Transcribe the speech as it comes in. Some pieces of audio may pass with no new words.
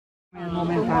To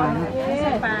avoid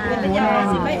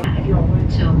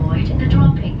the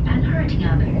dropping and hurting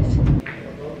others.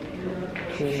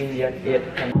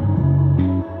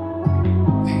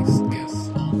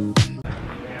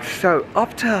 So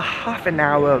after half an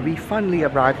hour, we finally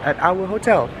arrived at our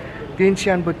hotel,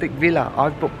 Vientiane Boutique Villa.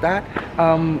 I've booked that.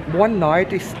 One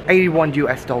night is 81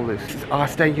 US dollars. Our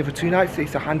stay here for 2 nights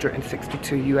is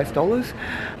 162 US dollars.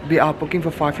 We are booking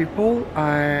for 5 people,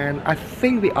 and I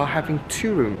think we are having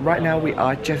 2 rooms. Right now we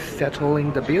are just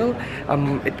settling the bill.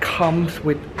 It comes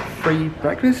with free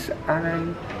breakfast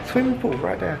and swimming pool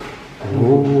right there.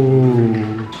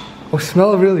 Oh,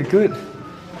 smell really good.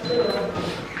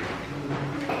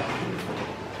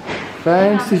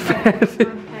 Fancy, fancy.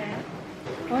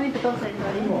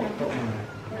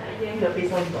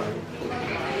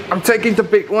 I'm taking the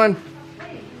big one.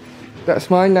 That's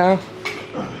mine now.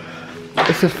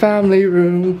 It's a family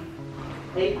room.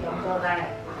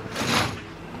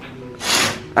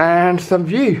 And some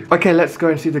view. Okay, let's go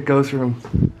and see the girls' room.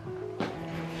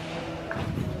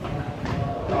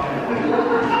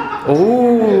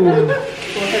 Oh.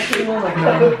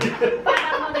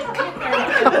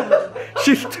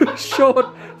 She's too short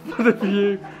for the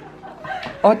view.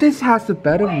 Oh, this has a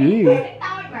better view.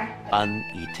 An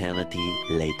eternity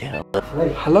later.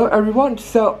 Hello everyone,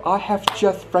 so I have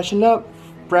just freshened up,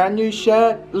 brand new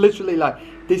shirt, literally like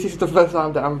this is the first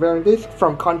time that I'm wearing this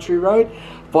from Country Road.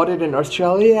 Bought it in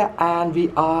Australia and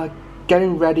we are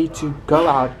getting ready to go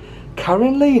out.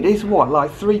 Currently it is what,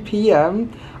 like 3 p.m.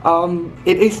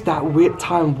 It is that weird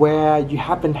time where you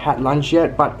haven't had lunch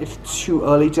yet, but it's too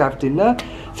early to have dinner,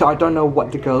 so I don't know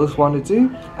what the girls want to do.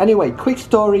 Anyway, quick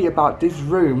story about this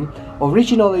room.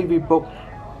 Originally we booked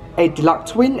a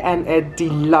deluxe twin and a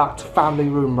deluxe family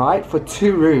room, right, for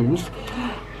 2 rooms,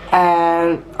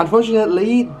 and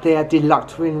unfortunately their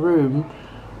deluxe twin room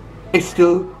is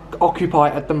still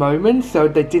occupied at the moment, so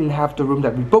they didn't have the room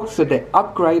that we booked, so they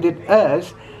upgraded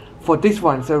us for this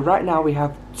one. So right now we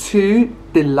have 2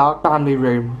 deluxe family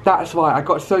rooms. That's why I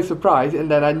got so surprised, and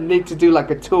then I need to do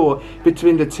like a tour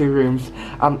between the 2 rooms.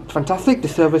 Fantastic, the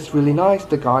service really nice,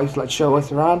 the guys like show us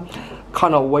around.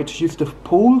 Cannot wait to use the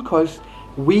pool because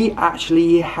we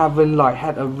actually haven't like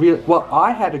had a real, well,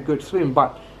 I had a good swim,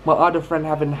 but my other friend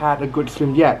haven't had a good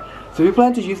swim yet. So we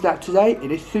plan to use that today.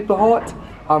 It is super hot.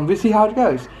 We'll see how it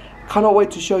goes. Cannot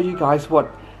wait to show you guys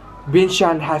what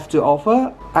Vientiane has to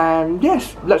offer, and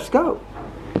yes, let's go.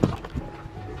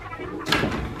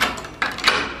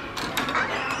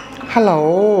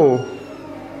 Hello.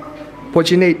 What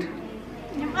do you need?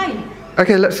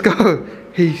 Okay, let's go.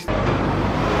 He's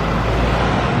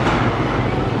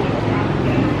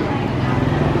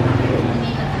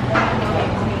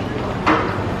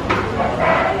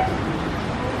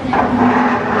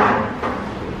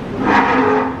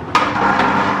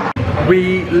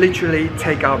we literally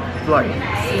take up like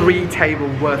 3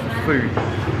 tables worth of food.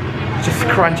 Just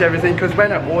crunch everything, because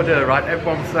when I order, right,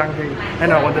 everyone's thinking,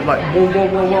 and I ordered like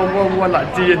one,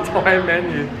 like the entire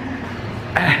menu.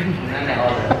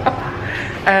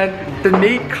 And the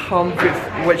meat comes with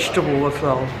vegetable as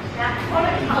well.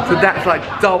 So that's like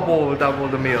double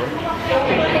the meal.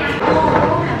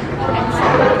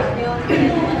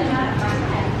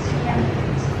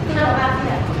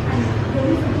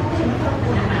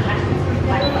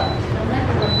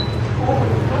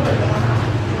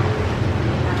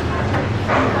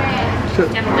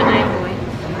 Chăm từ này muối.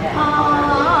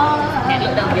 Hẹn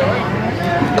lần đầu vô.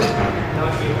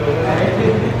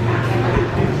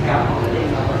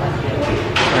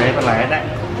 Đấy, còn lại đấy.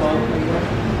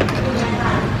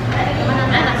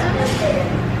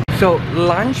 So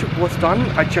lunch was done.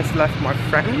 I just left my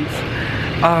friends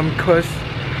because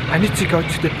I need to go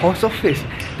to the post office.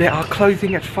 They are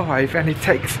closing at 5 and it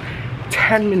takes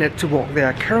 10 minutes to walk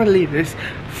there. Currently it is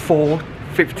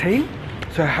 4:15.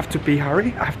 So I have to be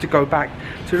hurry. I have to go back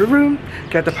to the room,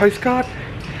 get the postcard,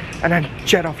 and then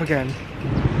jet off again.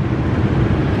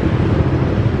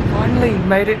 Finally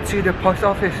made it to the post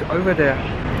office over there.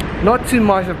 Not to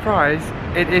my surprise,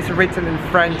 it is written in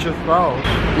French as well.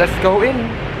 Let's go in.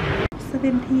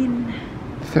 17.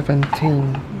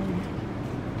 17.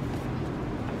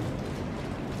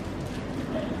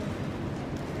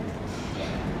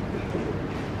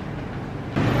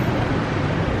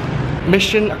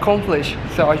 Mission accomplished.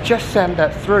 So I just sent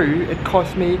that through. It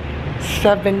cost me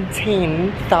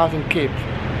 17,000 kip.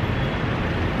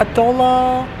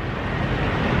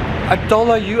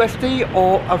 $1 USD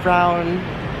or around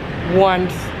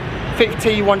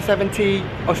 150, 170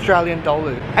 Australian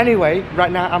dollars. Anyway,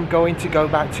 right now I'm going to go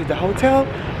back to the hotel.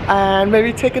 and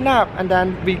maybe take a nap, and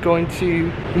then we're going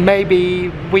to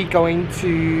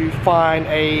find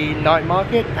a night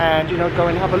market and go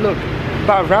and have a look.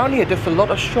 But around here there's a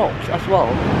lot of shops as well.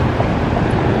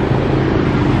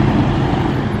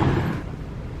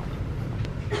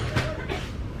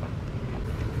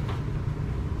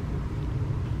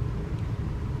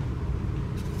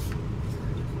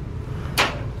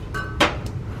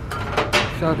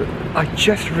 So I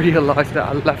just realized that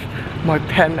I left my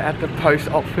pen at the post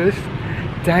office.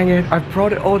 Dang it, I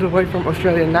brought it all the way from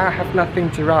Australia. Now I have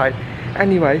nothing to write.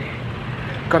 Anyway,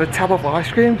 got a tub of ice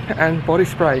cream and body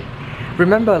spray.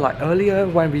 Remember like earlier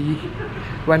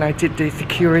when I did the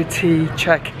security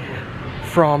check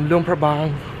from Luang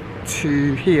Prabang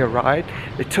to here, right?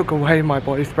 It took away my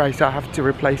body spray, so I have to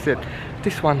replace it.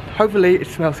 This one, hopefully it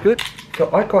smells good.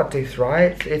 So I got this,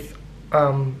 right? It's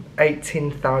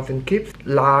 18,000 kips,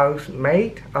 Laos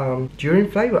made, durian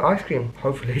flavor ice cream.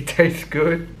 Hopefully it tastes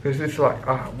good, because it's like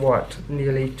what,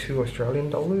 nearly $2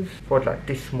 Australian for like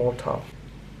this small tub.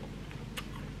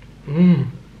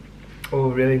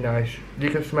 Oh, really nice. You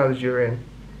can smell the durian.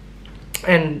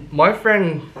 And my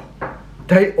friend,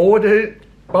 they ordered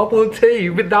bubble tea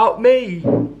without me.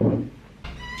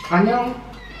 안녕.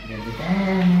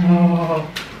 Oh.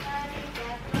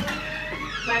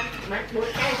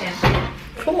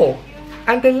 4,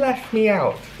 and they left me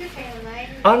out.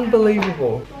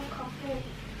 Unbelievable.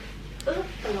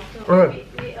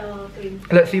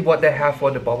 Let's see what they have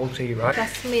for the bubble tea, right?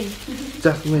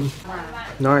 Jasmine.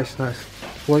 Nice.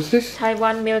 What's this?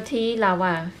 Taiwan milk tea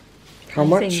lava. How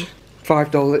much?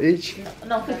 $5 each.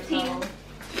 No, 15.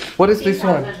 What is this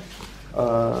one?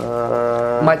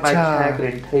 Matcha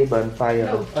green tea burn fire.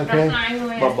 Okay.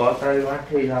 Bubble Taiwan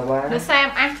tea lava. The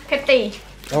same as Kitty.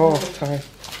 Oh, Thai.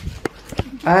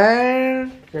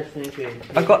 And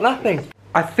I got nothing.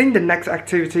 I think the next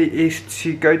activity is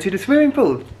to go to the swimming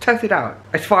pool, test it out.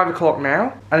 It's 5 o'clock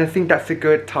now, and I think that's a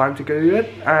good time to go do it.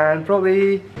 And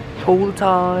probably pool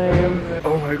time.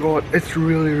 Oh my god, it's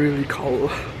really cold.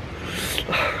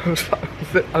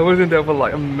 I wasn't there for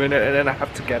like a minute and then I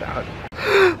have to get out.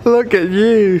 Look at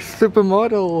you,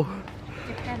 supermodel.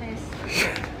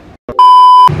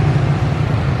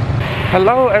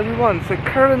 Hello everyone, so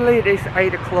currently it is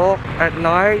 8 o'clock at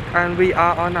night and we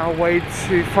are on our way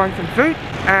to find some food,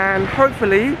 and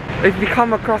hopefully if we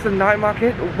come across a night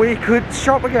market we could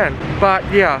shop again. But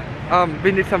yeah,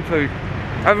 we need some food.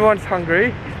 Everyone's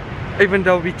hungry, even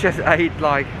though we just ate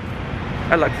at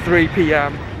 3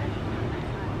 p.m.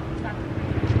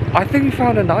 I think we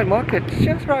found a night market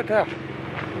just right there.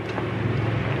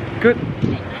 Good.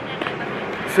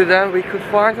 So then we could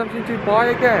find something to buy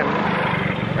again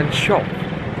and shop.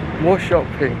 More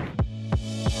shopping.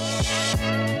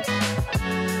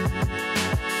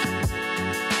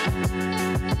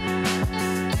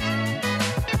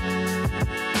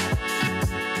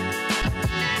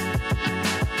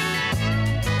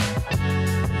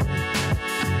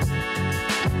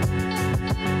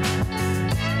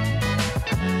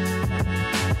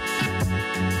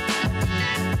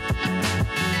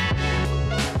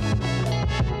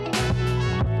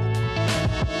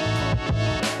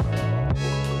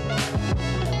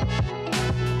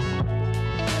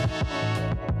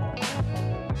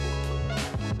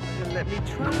 Let me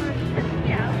try.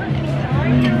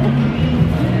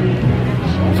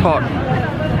 It's hot.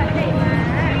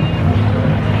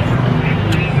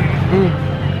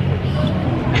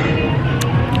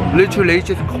 Literally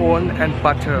just corn and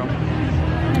butter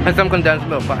and some condensed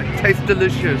milk, but it tastes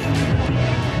delicious.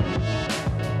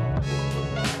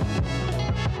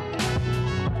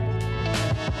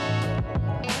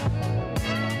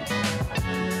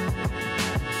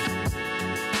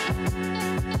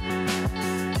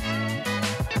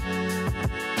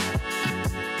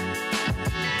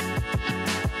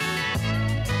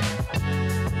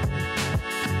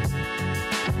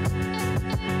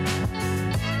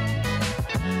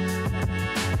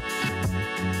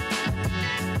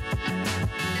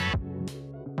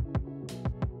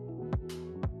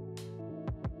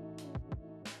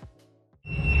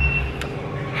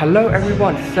 Hello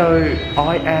everyone, so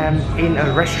I am in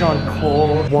a restaurant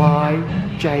called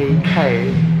YJK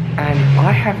and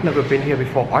I have never been here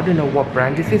before. I don't know what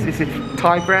brand this is. Is it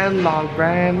Thai brand, Lao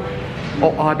brand,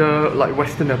 or other like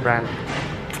Westerner brand?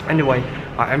 Anyway,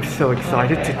 I am so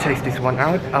excited to taste this one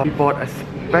out. We bought a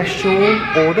special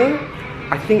order.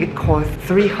 I think it cost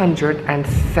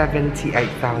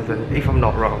 378,000 if I'm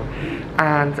not wrong.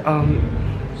 And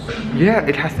yeah,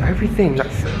 it has everything.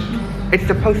 It's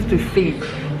supposed to feed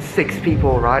 6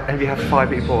 people, right? And we have 5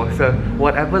 people, so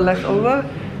whatever left over,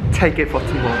 take it for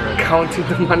tomorrow. Counting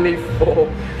the money for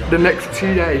the next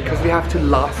 2 days because we have to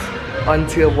last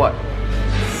until what?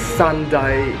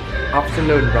 Sunday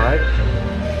afternoon, right?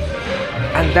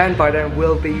 And then by then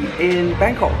we'll be in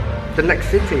Bangkok, the next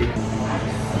city.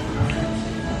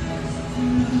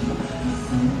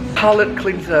 Palate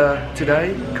cleanser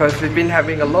today because we've been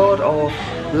having a lot of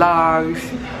Laos,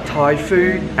 Thai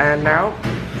food, and now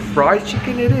fried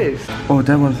chicken it is. Oh,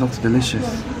 that one looks delicious.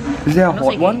 Is there a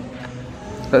hot one?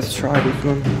 Let's try this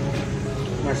one.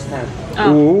 Must have.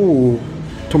 Oh,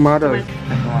 tomato.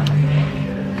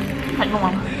 ผัดงว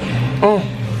ง Oh,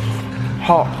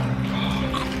 hot.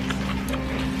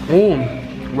 Oh,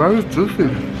 very juicy.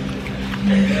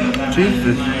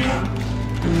 Jesus.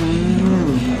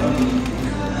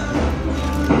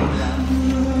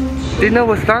 Dinner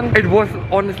was done. It was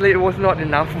honestly it was not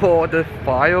enough for the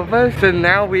 5 of us. So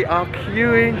now we are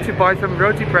queuing to buy some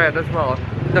roti bread as well.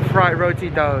 The fried roti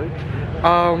dough.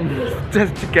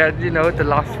 Just to get, you know, the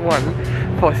last one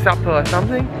for supper or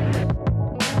something.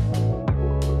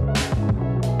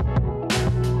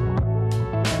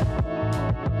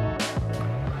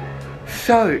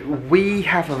 So we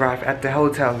have arrived at the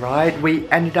hotel, right? We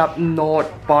ended up not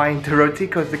buying the roti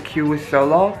because the queue was so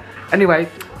long. Anyway,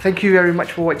 thank you very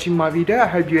much for watching my video. I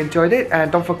hope you enjoyed it,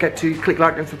 and don't forget to click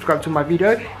like and subscribe to my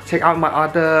video. Check out my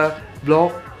other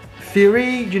vlog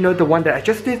series, you know, the one that I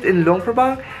just did in Luang,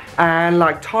 Prabang, and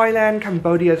like Thailand,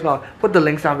 Cambodia as well. Put the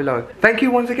links down below. Thank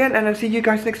you once again, and I'll see you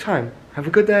guys next time. Have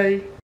a good day.